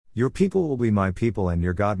Your people will be my people and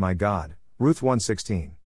your God my God. Ruth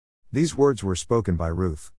 1:16. These words were spoken by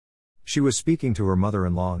Ruth. She was speaking to her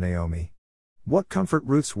mother-in-law Naomi. What comfort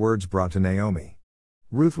Ruth's words brought to Naomi.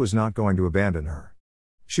 Ruth was not going to abandon her.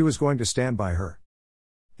 She was going to stand by her.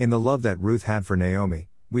 In the love that Ruth had for Naomi,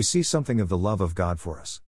 we see something of the love of God for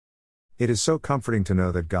us. It is so comforting to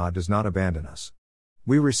know that God does not abandon us.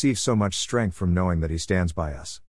 We receive so much strength from knowing that He stands by us.